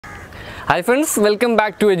Hi friends, welcome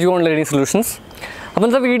back to EduOn Learning Solutions.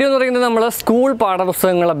 This video is our school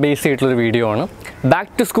based video.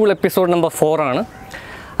 Back to school episode number 4. Now,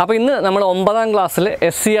 we will in 9th class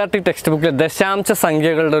SCERT textbook ദശാംശ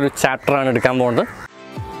സംഖ്യകളുടെ ഒരു chapter ആണ് എടുക്കാൻ പോകുന്നത്.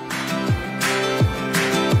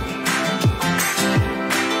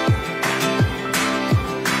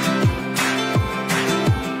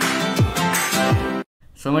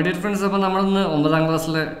 So my dear friends, we will now 9th class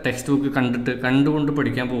textbook കണ്ടുകൊണ്ട്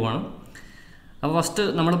പഠിക്കാൻ പോവാണ്. അപ്പോൾ ഫസ്റ്റ്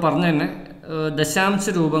നമ്മൾ പറഞ്ഞു തന്നെ ദശാംശ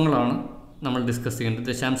രൂപങ്ങളാണ് നമ്മൾ ഡിസ്കസ് ചെയ്യുന്നത്.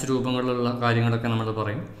 ദശാംശ രൂപങ്ങളിലുള്ള കാര്യങ്ങളൊക്കെ നമ്മൾ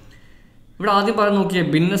പറയും. ഇവിടെ ആദ്യം പറഞ്ഞു നോക്കിയേ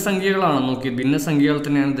ഭിന്നസംഖ്യകളാണ് നോക്കിയത്. ഭിന്നസംഖ്യകൾ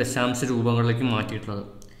തന്നെയാണ് ദശാംശ രൂപങ്ങളിലേക്ക് മാറ്റിയിട്ടുള്ളത്.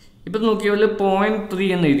 ഇപ്പോൾ നോക്കിയാൽ 0.3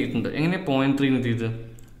 എന്ന് എഴുതിയിട്ടുണ്ട്. എങ്ങനെ 0.3 എന്ന് എഴുതിയത്?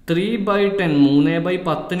 3/10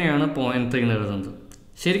 3/10നെയാണ് 0.3 എന്ന് എഴുതുന്നത്.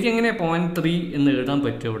 ശരിക്കും എങ്ങനെ 0.3 എന്ന് എഴുതാൻ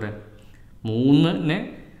പറ്റും? ഇവിടെ 3നെ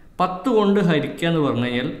 10 കൊണ്ട് ഹരിക്കുക എന്ന് പറഞ്ഞു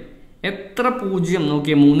കഴിഞ്ഞാൽ എത്ര പൂജ്യം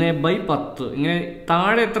നോക്കിയാൽ 3/10 ഇങ്ങനെ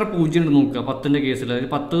താഴെ എത്ര പൂജ്യം ഉണ്ട് നോക്കുക. 10ൻ്റെ കേസിൽ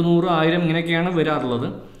 10, 100, 1000 ഇങ്ങനെയൊക്കെയാണ് വരാറുള്ളത്.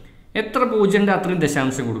 എത്ര പൂജ്യൻ്റെ അത്രയും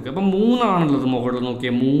ദശാംശം കൊടുക്കുക. അപ്പം 3 ആണുള്ളത് മുകളിൽ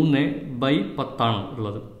നോക്കിയാൽ 3/10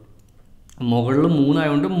 ഉള്ളത്. മുകളിൽ 3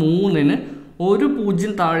 ആയതുകൊണ്ട് 3ന് ഒരു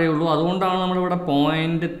പൂജ്യം താഴെയുള്ളൂ. അതുകൊണ്ടാണ് നമ്മളിവിടെ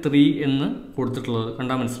 0.3 എന്ന് കൊടുത്തിട്ടുള്ളത്.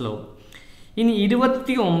 കണ്ടാൽ മനസ്സിലാവും. ഇനി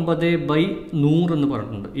 29/100 എന്ന്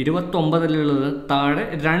പറഞ്ഞിട്ടുണ്ട്. 29ലുള്ളത് താഴെ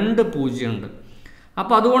 2 പൂജ്യം ഉണ്ട്.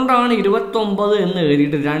 അപ്പോൾ അതുകൊണ്ടാണ് 29 എന്ന്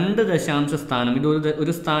എഴുതിയിട്ട് 2 ദശാംശ സ്ഥാനം. ഇത്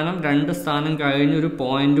ഒരു സ്ഥാനം 2 സ്ഥാനം കഴിഞ്ഞ് ഒരു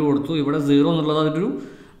പോയിന്റ് കൊടുത്തു. ഇവിടെ 0 എന്നുള്ളത് അതൊരു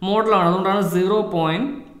മോഡലാണ്. അതുകൊണ്ടാണ്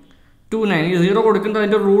 0.29. ഈ 0 കൊടുക്കേണ്ടത്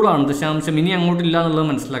അതിൻ്റെ റൂളാണ്. ദശാംശം ഇനി അങ്ങോട്ടില്ല എന്നുള്ളത്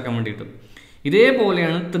മനസ്സിലാക്കാൻ വേണ്ടിയിട്ട്.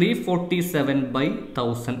 ഇതേപോലെയാണ്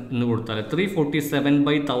 347/1000 എന്ന് കൊടുത്താൽ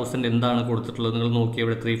 347/1000 എന്താണ് കൊടുത്തിട്ടുള്ളത്? നിങ്ങൾ നോക്കിയാൽ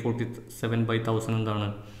ഇവിടെ 347/1000 എന്താണ്?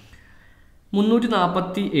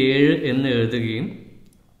 347 എന്ന് എഴുതുകയും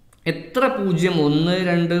എത്ര പൂജ്യം 1,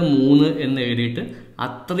 2, 3 എന്ന് എഴുതിയിട്ട്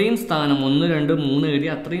അത്രയും സ്ഥാനം 1, 2, 3 എഴുതി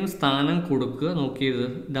അത്രയും സ്ഥാനം കൊടുക്കുക. നോക്കിയത്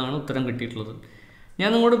ഇതാണ് ഉത്തരം കിട്ടിയിട്ടുള്ളത്. ഞാൻ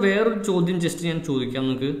നിങ്ങളോട് വേറൊരു ചോദ്യം ജസ്റ്റ് ഞാൻ ചോദിക്കാം.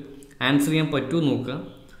 നിങ്ങൾക്ക് ആൻസർ ചെയ്യാൻ പറ്റുമോ നോക്കുക.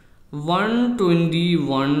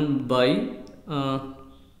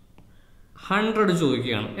 121/100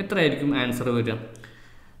 ചോദിക്കുകയാണ്. എത്രയായിരിക്കും ആൻസർ വരിക?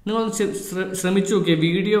 നിങ്ങളൊന്ന് ശ്രമിച്ചു നോക്കിയാൽ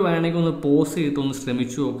വീഡിയോ വേണമെങ്കിൽ ഒന്ന് പോസ് ചെയ്തിട്ടൊന്ന്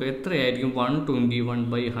ശ്രമിച്ചു നോക്കുക. എത്രയായിരിക്കും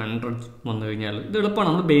 121/100 വന്നു കഴിഞ്ഞാൽ? ഇത് എളുപ്പമാണ്.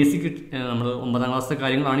 നമ്മൾ ബേസിക് നമ്മൾ 9ാം ക്ലാസ്സിലെ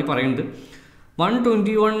കാര്യങ്ങളാണ് ഈ പറയുന്നത്.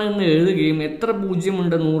 121 എന്ന് എഴുതുകയും എത്ര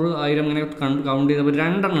പൂജ്യമുണ്ട് 100, 1000 ഇങ്ങനെ കൗണ്ട് ചെയ്തപ്പോൾ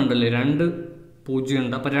 2 എണ്ണം ഉണ്ടല്ലേ, 2 പൂജ്യം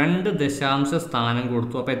ഉണ്ട്. അപ്പോൾ 2 ദശാംശ സ്ഥാനം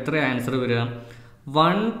കൊടുത്തു. അപ്പോൾ എത്ര ആൻസർ വരിക?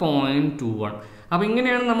 1.21. അപ്പോൾ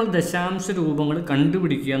ഇങ്ങനെയാണ് നമ്മൾ ദശാംശ രൂപങ്ങൾ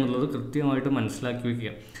കണ്ടുപിടിക്കുക എന്നുള്ളത് കൃത്യമായിട്ട് മനസ്സിലാക്കി വയ്ക്കുക.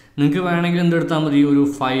 നിങ്ങൾക്ക് വേണമെങ്കിൽ എന്തെടുത്താൽ മതി, ഒരു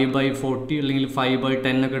 5/40 അല്ലെങ്കിൽ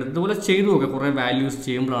 5/10 ഒക്കെ എടുത്ത് ഇതുപോലെ ചെയ്തു നോക്കുക. കുറേ വാല്യൂസ്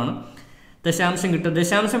ചെയ്യുമ്പോഴാണ് ദശാംശം കിട്ടുക.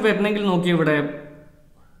 ദശാംശം വരണമെങ്കിൽ നോക്കിയാൽ ഇവിടെ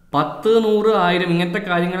 10, 100, 1000 ഇങ്ങനത്തെ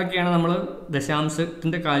കാര്യങ്ങളൊക്കെയാണ് നമ്മൾ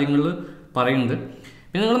ദശാംശത്തിൻ്റെ കാര്യങ്ങൾ പറയുന്നത്.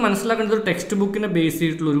 പിന്നെ നിങ്ങൾ മനസ്സിലാക്കേണ്ടത് ഒരു ടെക്സ്റ്റ് ബുക്കിനെ ബേസ്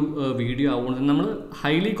ചെയ്തിട്ടുള്ളൊരു വീഡിയോ ആവുകൊണ്ട് നമ്മൾ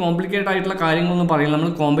ഹൈലി കോംപ്ലിക്കേറ്റഡ് ആയിട്ടുള്ള കാര്യങ്ങളൊന്നും പറയില്ല.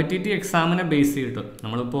 നമ്മൾ കോമ്പറ്റേറ്റീവ് എക്സാമിനെ ബേസ് ചെയ്തിട്ട്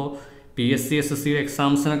നമ്മളിപ്പോൾ PSC, SSC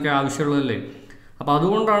എക്സാംസിനൊക്കെ ആവശ്യമുള്ളതല്ലേ. അപ്പോൾ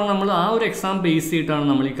അതുകൊണ്ടാണ് നമ്മൾ ആ ഒരു എക്സാം ബേസ് ചെയ്തിട്ടാണ്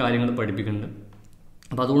നമ്മൾ ഈ കാര്യങ്ങൾ പഠിപ്പിക്കുന്നത്.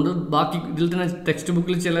 അപ്പോൾ അതുകൊണ്ട് ബാക്കി ഇതിൽ തന്നെ ടെക്സ്റ്റ്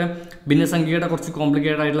ബുക്കിൽ ചില ഭിന്നസംഖ്യയുടെ കുറച്ച്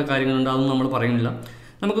കോംപ്ലിക്കേറ്റഡ് ആയിട്ടുള്ള കാര്യങ്ങളുണ്ട്. അതൊന്നും നമ്മൾ പറയുന്നില്ല.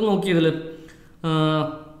 നമുക്ക് നോക്കിയതിൽ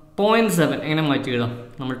 0.7 എങ്ങനെ മാറ്റി എഴുതാം?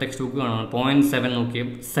 നമ്മൾ ടെക്സ്റ്റ് ബുക്ക് കാണാം. 0.7 നോക്കിയാൽ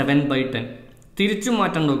 7/10 തിരിച്ചും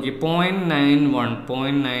മാറ്റാൻ നോക്കി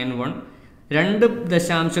 0.91 2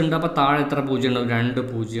 ദശാംശം ഉണ്ട്. അപ്പോൾ താഴെ എത്ര പൂജ്യം ഉണ്ടാവും? 2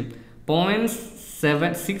 പൂജ്യം.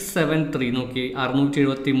 0.673 നോക്കി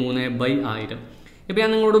 673/1000. ഇപ്പോൾ ഞാൻ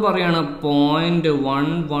നിങ്ങളോട് പറയുകയാണ്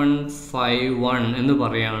 0.1151 എന്ന്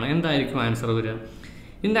പറയുകയാണ്. എന്തായിരിക്കും ആൻസർ വരിക?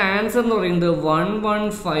 ഇതിൻ്റെ ആൻസർ എന്ന് പറയുന്നത്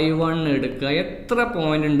 1151 എടുക്കുക. എത്ര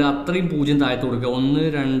പോയിന്റ് ഉണ്ട് അത്രയും പൂജ്യം താഴത്ത് കൊടുക്കുക. 1,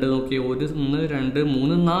 2 നോക്കി 1, 2,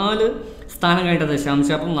 3, 4 സ്ഥാനം കഴിഞ്ഞ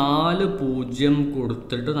ദശാംശം. അപ്പം 4 പൂജ്യം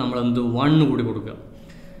കൊടുത്തിട്ട് നമ്മൾ 1 കൂടി കൊടുക്കുക.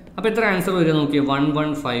 അപ്പോൾ എത്ര ആൻസർ വരിക നോക്കിയാൽ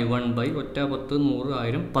 1151/10, 100,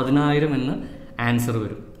 1000, 10000 എന്ന് ആൻസർ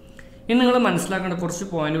വരും. ഇനി നിങ്ങൾ മനസ്സിലാക്കേണ്ട കുറച്ച്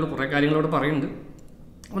പോയിന്റുകൾ, കുറേ കാര്യങ്ങളോട് പറയുന്നുണ്ട്.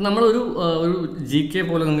 അപ്പോൾ നമ്മളൊരു GK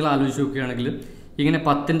പോലെ നിങ്ങൾ ആലോചിച്ച് നോക്കുകയാണെങ്കിൽ ഇങ്ങനെ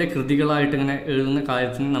 10ൻ്റെ കൃതികളായിട്ട് ഇങ്ങനെ എഴുതുന്ന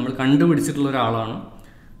കാര്യത്തിന് നമ്മൾ കണ്ടുപിടിച്ചിട്ടുള്ള ഒരാളാണ്.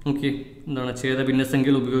 നോക്കി എന്താണ് ഛേദ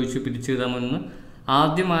ഭിന്നസംഖ്യകൾ ഉപയോഗിച്ച് പിരിച്ചെഴുതാമെന്ന്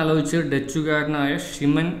ആദ്യം ആലോചിച്ച് ഡച്ചുകാരനായ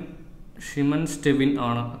ഷിമൻ സ്റ്റെവിൻ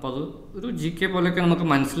ആണ്. അപ്പോൾ അത് ഒരു GK പോലെയൊക്കെ നമുക്ക്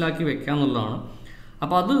മനസ്സിലാക്കി വെക്കുക എന്നുള്ളതാണ്.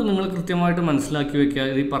 അപ്പോൾ അത് നിങ്ങൾ കൃത്യമായിട്ട് മനസ്സിലാക്കി വെക്കുക.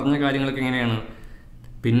 ഈ പറഞ്ഞ കാര്യങ്ങളൊക്കെ എങ്ങനെയാണ്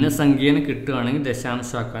ഭിന്നസംഖ്യേനെ കിട്ടുകയാണെങ്കിൽ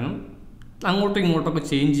ദശാംശമാക്കാനും അങ്ങോട്ടും ഇങ്ങോട്ടൊക്കെ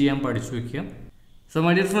ചേഞ്ച് ചെയ്യാൻ പഠിച്ചു വയ്ക്കുക. സോ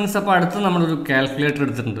മൈ ഡിയർ ഫ്രണ്ട്സ്, അപ്പോൾ അടുത്ത് നമ്മളൊരു കാൽക്കുലേറ്റർ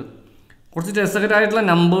എടുത്തിട്ടുണ്ട്. കുറച്ച് രസകരമായിട്ടുള്ള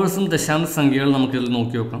നമ്പേഴ്സും ദശാംശ സംഖ്യകളും നമുക്കിതിൽ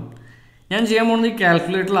നോക്കി നോക്കാം. ഞാൻ ചെയ്യാൻ പോകുന്നത് ഈ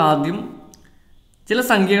കാൽക്കുലേറ്ററിൽ ആദ്യം ചില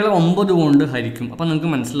സംഖ്യകളെ 9 കൊണ്ട് ഹരിക്കും. അപ്പോൾ നിങ്ങൾക്ക്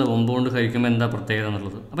മനസ്സിലാവും 9 കൊണ്ട് ഹരിക്കുമ്പോൾ എന്താ പ്രത്യേകത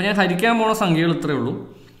എന്നുള്ളത്. അപ്പോൾ ഞാൻ ഹരിക്കാൻ പോകുന്ന സംഖ്യകൾ ഇത്രയേ ഉള്ളൂ.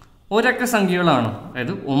 ഒരക്ക സംഖ്യകളാണ്.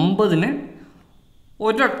 അതായത് 9നെ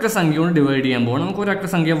ഒരക്ക സംഖ്യ കൊണ്ട് ഡിവൈഡ് ചെയ്യാൻ പോകണം. നമുക്ക് ഒരക്ക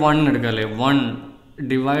സംഖ്യ 1 എടുക്കാം അല്ലേ. 1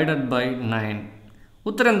 ഡിവൈഡഡ് ബൈ 9.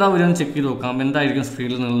 ഉത്തരം എന്താ വരുമെന്ന് ചെക്ക് ചെയ്ത് നോക്കാം. എന്തായിരിക്കും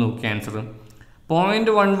സ്ക്രീനിൽ നിങ്ങൾ നോക്കിയ ആൻസർ?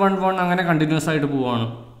 0.111 അങ്ങനെ കണ്ടിന്യൂസ് ആയിട്ട് പോവാണ്.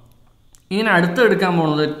 ഇങ്ങനെ അടുത്ത് എടുക്കാൻ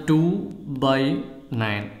പോകുന്നത്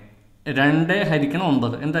 2/9. 2 ഹരിക്കണം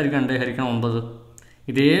 9. എന്തായിരിക്കും 2 ഹരിക്കണം 9?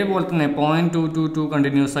 ഇതേപോലെ തന്നെ 0.222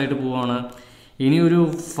 കണ്ടിന്യൂസ് ആയിട്ട് പോവാണ്. ഇനി ഒരു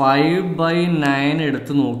 5/9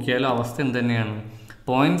 എടുത്ത് നോക്കിയാൽ അവസ്ഥ എന്ത് തന്നെയാണ്?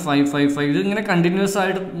 0.555. ഇത് ഇങ്ങനെ കണ്ടിന്യൂസ്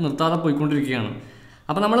ആയിട്ട് നിർത്താതെ പോയിക്കൊണ്ടിരിക്കുകയാണ്.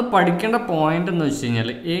 അപ്പോൾ നമ്മൾ പഠിക്കേണ്ട പോയിന്റ് എന്ന് വെച്ച് കഴിഞ്ഞാൽ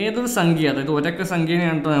ഏതൊരു സംഖ്യ, അതായത് ഒരൊക്കെ സംഖ്യയാണ്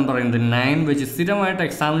ഞാൻ പറയുന്നത്, 9 വെച്ച് സ്ഥിരമായിട്ട്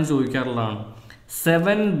എക്സാമിന് ചോദിക്കാറുള്ളതാണ്.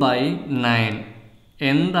 7/9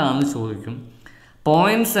 എന്താണെന്ന് ചോദിക്കും.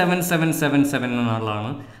 0.7777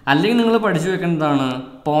 എന്നുള്ളതാണ്. അല്ലെങ്കിൽ നിങ്ങൾ പഠിച്ചു വെക്കേണ്ടതാണ്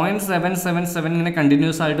 0.777 ഇങ്ങനെ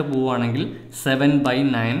കണ്ടിന്യൂസ് ആയിട്ട് പോവുകയാണെങ്കിൽ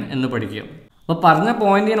 7/9 എന്ന് പഠിക്കുക. അപ്പോൾ പറഞ്ഞ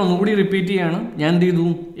പോയിന്റ് ഞാൻ ഒന്നുകൂടി റിപ്പീറ്റ് ചെയ്യുകയാണ്. ഞാൻ എന്ത് ചെയ്തു,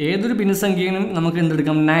 ഏതൊരു ഭിന്നസംഖ്യനും നമുക്ക്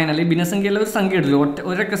എന്തെടുക്കാം, 9 അല്ലെങ്കിൽ ഭിന്നസംഖ്യയിലെ ഒരു സംഖ്യ എടുത്തില്ല,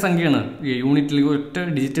 ഒരൊക്കെ സംഖ്യയാണ് യൂണിറ്റിൽ ഒറ്റ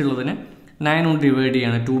ഡിജിറ്റ് ഉള്ളതിന് 9 കൊണ്ട് ഡിവൈഡ്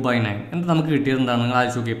ചെയ്യാണ് 2/9. എന്നിട്ട് നമുക്ക് കിട്ടിയത് എന്താണ് നിങ്ങൾ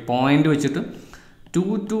ആലോചിച്ച് നോക്കിയാൽ പോയിന്റ് വെച്ചിട്ട്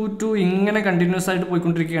 222 ഇങ്ങനെ കണ്ടിന്യൂസ് ആയിട്ട്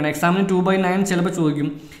പോയിക്കൊണ്ടിരിക്കുകയാണ്. എക്സാമിന് 2/9 ചിലപ്പോൾ ചോദിക്കും.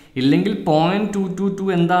 ഇല്ലെങ്കിൽ 0.222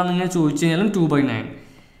 എന്താണെന്ന് ഞാൻ ചോദിച്ചു കഴിഞ്ഞാലും 2/9.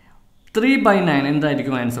 3/9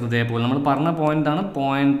 എന്തായിരിക്കും ആൻസർ? ഇതേപോലെ നമ്മൾ പറഞ്ഞ പോയിന്റാണ്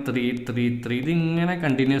 0.333. ഇതിങ്ങനെ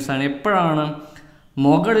കണ്ടിന്യൂസ് ആണ്. എപ്പോഴാണ്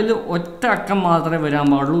മുകളിൽ ഒറ്റ അക്കം മാത്രമേ വരാൻ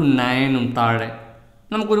പാടുള്ളൂ, 9ഉം താഴെ.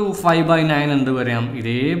 നമുക്കൊരു 5/9 എന്ത് വരാം?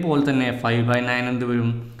 ഇതേപോലെ തന്നെ 5/9 എന്ത് വരും?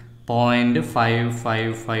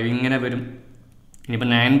 0.555 ഇങ്ങനെ വരും. ഇനിയിപ്പോൾ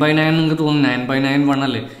 9/9 നിങ്ങൾക്ക് തോന്നും 9/9 1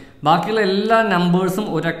 അല്ലേ. ബാക്കിയുള്ള എല്ലാ നമ്പേഴ്സും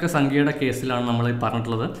ഒരൊക്കെ സംഖ്യയുടെ കേസിലാണ് നമ്മൾ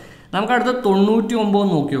പറഞ്ഞിട്ടുള്ളത്. നമുക്ക് അടുത്ത 99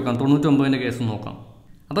 നോക്കി നോക്കാം. 99ൻ്റെ കേസ് നോക്കാം.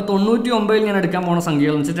 അപ്പോൾ 99 ഞാൻ എടുക്കാൻ പോകുന്ന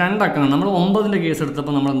സംഖ്യകൾ എന്ന് വെച്ചാൽ 2 അക്കമാണ്. നമ്മൾ 9ൻ്റെ കേസ്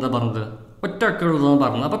എടുത്തപ്പോൾ നമ്മൾ എന്താ പറഞ്ഞത്? ഒറ്റ അക്കമുള്ളതെന്ന്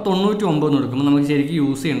പറഞ്ഞത്. അപ്പോൾ 99 എടുക്കുമ്പോൾ നമുക്ക് ശരിക്കും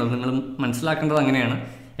യൂസ് ചെയ്യേണ്ടത്, നിങ്ങൾ മനസ്സിലാക്കേണ്ടത് അങ്ങനെയാണ്,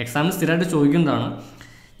 എക്സാമിന് സ്ഥിരമായിട്ട് ചോദിക്കുന്നതാണ്.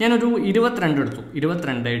 ഞാനൊരു 22 എടുത്തു.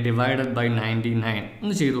 22 ഡിവൈഡഡ് ബൈ 99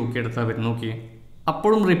 ഒന്ന് ചെയ്ത് നോക്കി, എടുത്താൽ വരും. നോക്കി,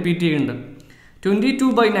 അപ്പോഴും റിപ്പീറ്റ് ചെയ്യുന്നുണ്ട്.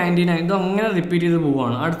 22/99 ഇത് അങ്ങനെ റിപ്പീറ്റ് ചെയ്ത്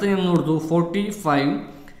പോവുകയാണ്. അടുത്ത് ഞാൻ കൊടുത്തു 45.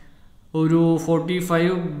 ഒരു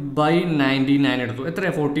 45/99 എടുത്തു.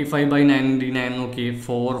 എത്രയാണ് 45/99? നോക്കി,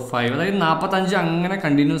 45. അതായത് 45 അങ്ങനെ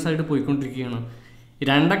കണ്ടിന്യൂസ് ആയിട്ട് പോയിക്കൊണ്ടിരിക്കുകയാണ്.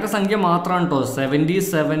 രണ്ടക്ക സംഖ്യ മാത്രമാണ് കേട്ടോ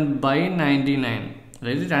 77/99.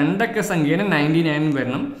 അതായത് രണ്ടക്ക സംഖ്യേനെ 99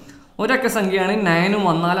 വരണം. ഒരക്ക സംഖ്യയാണെങ്കിൽ 9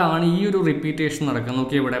 വന്നാലാണ് ഈ ഒരു റിപ്പീറ്റേഷൻ നടക്കുക.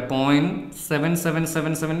 നോക്കിയാൽ ഇവിടെ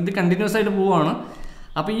 0.7777 ഇത് കണ്ടിന്യൂസ് ആയിട്ട് പോവുകയാണ്.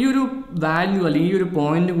 അപ്പോൾ ഈ ഒരു വാല്യൂ അല്ലെങ്കിൽ ഈ ഒരു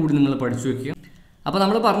പോയിന്റ് കൂടി നിങ്ങൾ പഠിച്ചു വെക്കുക. അപ്പോൾ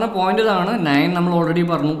നമ്മൾ പറഞ്ഞ പോയിന്റ് ഇതാണ്. 9 നമ്മൾ ഓൾറെഡി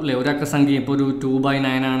പറഞ്ഞു അല്ലേ. ഒരക്ക സംഖ്യ ഇപ്പോൾ ഒരു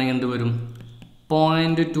 2/9 ആണെങ്കിൽ എന്ത് വരും?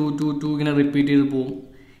 0.222 ഇങ്ങനെ റിപ്പീറ്റ് ചെയ്ത് പോകും.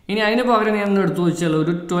 ഇനി അതിന് പകരം ഞാൻ എടുത്തു വെച്ചാൽ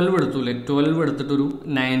ഒരു 12 എടുത്തൂല്ലേ. 12 എടുത്തിട്ടൊരു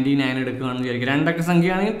 99 എടുക്കുകയാണെന്ന് വിചാരിക്കുക. രണ്ടക്ക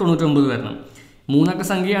സംഖ്യയാണെങ്കിൽ 99 വരണം. മൂന്നക്ക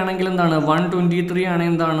സംഖ്യയാണെങ്കിൽ എന്താണ് 123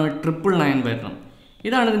 ആണെങ്കിൽ എന്താണ് 999 വരണം.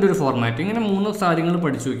 ഇതാണ് ഇതിൻ്റെ ഒരു ഫോർമാറ്റ്. ഇങ്ങനെ 3 കാര്യങ്ങൾ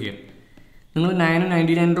പഠിച്ചു വയ്ക്കുക. നിങ്ങൾ 9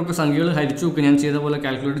 99 ഒക്കെ സംഖ്യകൾ ഹരിച്ചു നോക്കുക. ഞാൻ ചെയ്ത പോലെ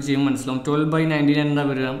കാൽക്കുലേറ്റ് ചെയ്യുമ്പോൾ മനസ്സിലാവും. 12/99 എന്താ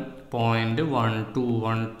വരിക?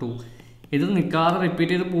 0.1212. ഇത് നിൽക്കാതെ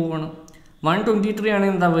റിപ്പീറ്റ് ചെയ്ത് പോവുകയാണ്. 123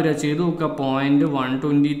 ആണെങ്കിൽ എന്താ വരിക? ചെയ്ത് നോക്കുക.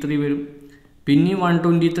 0.123 വരും. പിന്നെ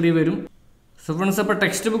 123 വരും. സോ ഫ്രണ്ട്സ്, അപ്പോൾ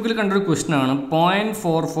ടെക്സ്റ്റ് ബുക്കിൽ കണ്ടൊരു ക്വസ്റ്റൻ ആണ്.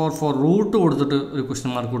 0.444 റൂട്ട് കൊടുത്തിട്ട് ഒരു ക്വസ്റ്റൻ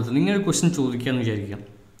മാർക്ക് കൊടുത്തിട്ട് ഇങ്ങനെ ഒരു ക്വസ്റ്റൻ ചോദിക്കാമെന്ന് വിചാരിക്കാം.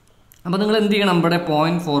 അപ്പോൾ നിങ്ങൾ എന്ത് ചെയ്യണം? ഇവിടെ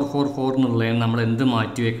 0.444 എന്നുള്ളത് നമ്മൾ എന്ത്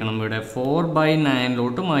മാറ്റി വെക്കണം? ഇവിടെ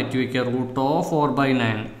 4/9 മാറ്റി വയ്ക്കുക.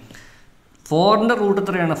 √4/9. 4ൻ്റെ റൂട്ട്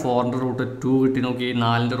എത്രയാണ്? 4ൻ്റെ റൂട്ട് 2 കിട്ടി. നോക്കി,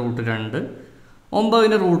 4ൻ്റെ റൂട്ട് 2,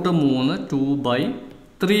 9ൻ്റെ റൂട്ട് 3,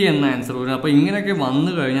 2/3 എന്ന ആൻസർ വരും. അപ്പോൾ ഇങ്ങനെയൊക്കെ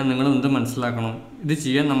വന്നു കഴിഞ്ഞാൽ നിങ്ങൾ എന്ത് മനസ്സിലാക്കണം? ഇത്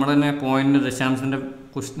ചെയ്യാൻ നമ്മൾ തന്നെ പോയിൻ്റ് ദശാംശത്തിൻ്റെ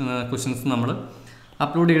ക്വസ്റ്റ്യൻസ് നമ്മൾ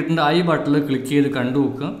അപ്ലോഡ് ചെയ്തിട്ടുണ്ട്. ഐ ബട്ടണിൽ ക്ലിക്ക് ചെയ്ത് കണ്ടു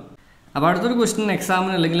നോക്കുക. അപ്പോൾ അടുത്തൊരു ക്വസ്റ്റ്യൻ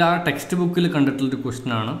എക്സാമിന് അല്ലെങ്കിൽ ആ ടെക്സ്റ്റ് ബുക്കിൽ കണ്ടിട്ടുള്ളൊരു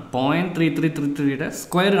ക്വസ്റ്റ്യൻ ആണ്. 0.3333യുടെ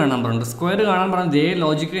സ്ക്വയർ കാണാൻ പറഞ്ഞിട്ട്. സ്ക്വയർ കാണാൻ പറഞ്ഞാൽ ഇതേ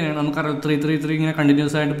ലോജിക്ക് തന്നെയാണ്. നമുക്കറിയാം 333 ഇങ്ങനെ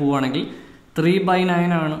കണ്ടിന്യൂസ് ആയിട്ട് പോവുകയാണെങ്കിൽ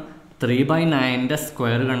 3/9 ആണ്. 3/9ൻ്റെ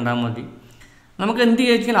സ്ക്വയർ കണ്ടാൽ മതി. നമുക്ക് എന്ത്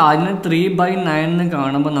ചോദിച്ചാൽ ആദ്യം 3/9 എന്ന്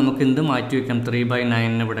കാണുമ്പോൾ നമുക്ക് എന്ത് മാറ്റി വയ്ക്കാം?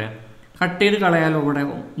 3/9 ഇവിടെ കട്ട് ചെയ്ത് കളയാലോ. ഇവിടെ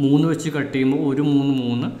 3 വെച്ച് കട്ട് ചെയ്യുമ്പോൾ 1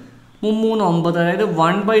 3 3 3 9. അതായത്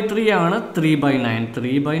 1/3 ആണ് 3/9.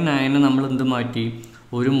 3/9 നമ്മൾ എന്ത് മാറ്റി?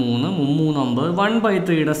 1 3 3 9.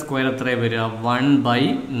 1/3യുടെ സ്ക്വയർ എത്രയാണ് വരിക?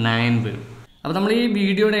 1/9 വരും. അപ്പോൾ നമ്മൾ ഈ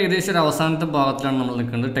വീഡിയോയുടെ ഏകദേശം ഒരു അവസാനത്തെ ഭാഗത്തിലാണ് നമ്മൾ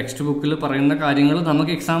നിൽക്കുന്നത്. ടെക്സ്റ്റ് ബുക്കിൽ പറയുന്ന കാര്യങ്ങൾ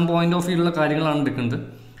നമുക്ക് എക്സാം പോയിന്റ് ഓഫ് വ്യൂള്ള കാര്യങ്ങളാണ് എടുക്കുന്നത്.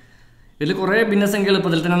 ഇതിൽ കുറേ ഭിന്നസംഖ്യകൾ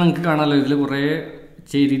ഇപ്പോൾ ഇതിൽ തന്നെ നിങ്ങൾക്ക് കാണാമല്ലോ. ഇതിൽ കുറേ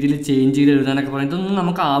രീതിയിൽ ചേഞ്ച് ചെയ്ത് എഴുതാനൊക്കെ പറയുന്നത് ഇതൊന്നും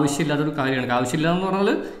നമുക്ക് ആവശ്യമില്ലാത്തൊരു കാര്യമാണ്. ആവശ്യമില്ല എന്ന് പറഞ്ഞാൽ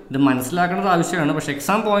ഇത് മനസ്സിലാക്കേണ്ടത് ആവശ്യമാണ്. പക്ഷേ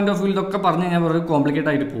എക്സാം പോയിന്റ് ഓഫ് വ്യൂ ഇതൊക്കെ പറഞ്ഞു കഴിഞ്ഞാൽ വളരെ കോംപ്ലിക്കേറ്റ്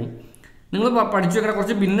ആയിട്ട് പോകും. നിങ്ങൾ പഠിച്ചു വെക്കുന്ന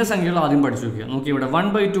കുറച്ച് ഭിന്നസംഖ്യകൾ ആദ്യം പഠിച്ചു വയ്ക്കുക. നോക്കി, ഇവിടെ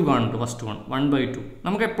 1/2 കാണുന്നുണ്ട്. ഫസ്റ്റ് 1/2.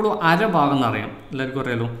 നമുക്ക് എപ്പോഴും അര ഭാഗം എന്ന് അറിയാം. എല്ലാവർക്കും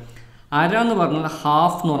അറിയാലോ. അര എന്ന് പറഞ്ഞാൽ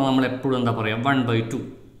ഹാഫ് എന്ന് പറഞ്ഞാൽ നമ്മൾ എപ്പോഴും എന്താ പറയുക? 1/2.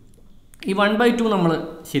 ഈ 1/2 നമ്മൾ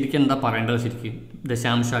ശരിക്കും എന്താ പറയേണ്ടത്? ശരിക്കും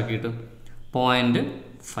ദശാംശമാക്കിയിട്ട്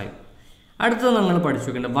 0.5. അടുത്തത് നിങ്ങൾ പഠിച്ചു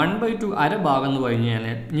വെക്കേണ്ടത് 1/2 അര ഭാഗം എന്ന് പറഞ്ഞു കഴിഞ്ഞാൽ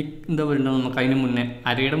എന്താ പറയുന്നത്? നമുക്ക് അതിന് മുന്നേ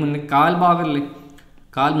അരയുടെ മുന്നേ കാൽ ഭാഗമല്ലേ,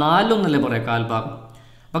 4 പറയാം കാൽ ഭാഗം.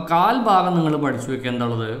 അപ്പോൾ കാൽ ഭാഗം നിങ്ങൾ പഠിച്ചു വെക്കുക. എന്താ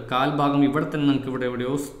ഉള്ളത്? കാൽ ഭാഗം ഇവിടെ തന്നെ നമുക്ക് ഇവിടെ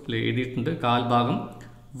എവിടെയോ എഴുതിയിട്ടുണ്ട്. കാൽ ഭാഗം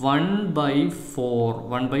 1/4.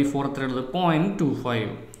 1/4 എത്രയുള്ളത്?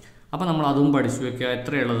 0.25. അപ്പോൾ നമ്മൾ അതും പഠിച്ചു വെക്കുക.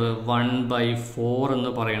 എത്രയുള്ളത്? 1/4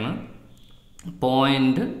 എന്ന് പറയുന്നത്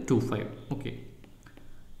 0.25. ഓക്കെ.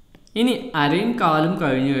 ഇനി അരയും കാലും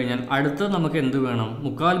കഴിഞ്ഞു കഴിഞ്ഞാൽ അടുത്തത് നമുക്ക് എന്ത് വേണം?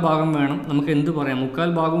 മുക്കാൽ ഭാഗം വേണം. നമുക്ക് എന്ത് പറയാം? മുക്കാൽ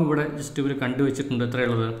ഭാഗം ഇവിടെ ജസ്റ്റ് ഇവർ കണ്ടുവച്ചിട്ടുണ്ട്.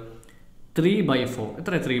 എത്രയുള്ളത്? 3/4.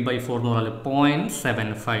 എത്ര 3/4 എന്ന് പറഞ്ഞാൽ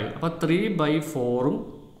 0.75. അപ്പോൾ 3/4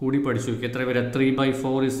 കൂടി പഠിച്ചു വയ്ക്കുക. എത്ര വരെ?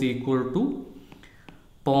 3/4 is equal to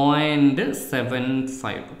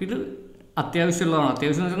 0.75. അപ്പോൾ ഇത് അത്യാവശ്യമുള്ളതാണ്.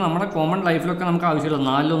 അത്യാവശ്യം എന്ന് വെച്ചാൽ നമ്മുടെ കോമൺ ലൈഫിലൊക്കെ നമുക്ക് ആവശ്യമുള്ള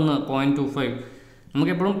 4 0.25.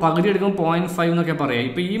 നമുക്ക് എപ്പോഴും പകുതി എടുക്കുമ്പോൾ 0.5 എന്നൊക്കെ പറയാം.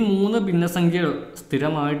 ഇപ്പോൾ ഈ 3 ഭിന്നസംഖ്യകൾ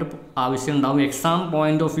സ്ഥിരമായിട്ട് ആവശ്യം ഉണ്ടാവും. എക്സാം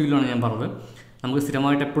പോയിന്റ് ഓഫ് വ്യൂവിലാണ് ഞാൻ പറഞ്ഞത്. നമുക്ക്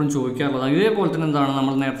സ്ഥിരമായിട്ട് എപ്പോഴും ചോദിക്കാറുള്ളത്. ഇതേപോലെ തന്നെ എന്താണ്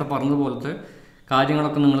നമ്മൾ നേരത്തെ പറഞ്ഞതുപോലത്തെ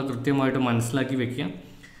കാര്യങ്ങളൊക്കെ നിങ്ങൾ കൃത്യമായിട്ട് മനസ്സിലാക്കി വെക്കുക.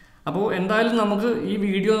 അപ്പോൾ എന്തായാലും നമുക്ക് ഈ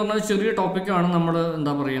വീഡിയോ എന്ന് പറഞ്ഞാൽ ചെറിയ ടോപ്പിക്കാണ്. നമ്മൾ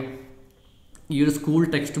എന്താ പറയുക, ഈ ഒരു സ്കൂൾ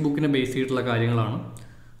ടെക്സ്റ്റ് ബുക്കിനെ ബേസ് ചെയ്തിട്ടുള്ള കാര്യങ്ങളാണ്.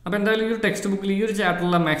 അപ്പോൾ എന്തായാലും ഈ ഒരു ടെക്സ്റ്റ് ബുക്കിൽ ഈ ഒരു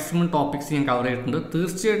ചാപ്റ്ററിലുള്ള മാക്സിമം ടോപ്പിക്സ് ഞാൻ കവർ ചെയ്തിട്ടുണ്ട്.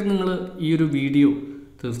 തീർച്ചയായിട്ടും നിങ്ങൾ ഈ ഒരു വീഡിയോ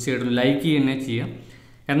തീർച്ചയായിട്ടും ലൈക്ക് ചെയ്യുക ചെയ്യുക.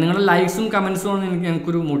 കാരണം നിങ്ങളുടെ ലൈക്സും കമൻസുമാണ്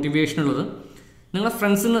ഞങ്ങൾക്കൊരു മോട്ടിവേഷൻ ഉള്ളത്. നിങ്ങളുടെ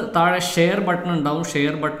ഫ്രണ്ട്സിന് താഴെ ഷെയർ ബട്ടൺ ഉണ്ടാവും.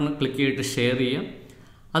 ഷെയർ ബട്ടൺ ക്ലിക്ക് ചെയ്തിട്ട് ഷെയർ ചെയ്യുക.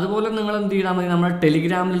 അതുപോലെ നിങ്ങൾ എന്ത് ചെയ്താൽ മതി? നമ്മുടെ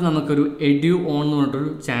ടെലിഗ്രാമിൽ നമുക്കൊരു EduOn എന്ന് പറഞ്ഞിട്ടൊരു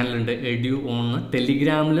ചാനലുണ്ട്. EduOn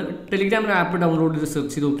ടെലിഗ്രാമിൽ ആപ്പ് ഡൗൺലോഡ് ചെയ്ത്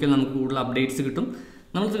സെർച്ച് ചെയ്ത് നോക്കിയാൽ നമുക്ക് കൂടുതൽ അപ്ഡേറ്റ്സ് കിട്ടും.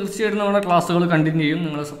 നമ്മൾ തീർച്ചയായിട്ടും നമ്മുടെ ക്ലാസ്സുകൾ കണ്ടിന്യൂ ചെയ്യും.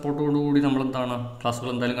 നിങ്ങളുടെ സപ്പോർട്ടോടുകൂടി നമ്മളെന്താണ് ക്ലാസ്സുകൾ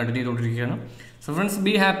എന്തായാലും കണ്ടിന്യൂ ചെയ്തുകൊണ്ടിരിക്കുകയാണ്. So friends,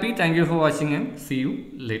 be happy. Thank you for watching and see you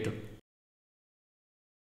later.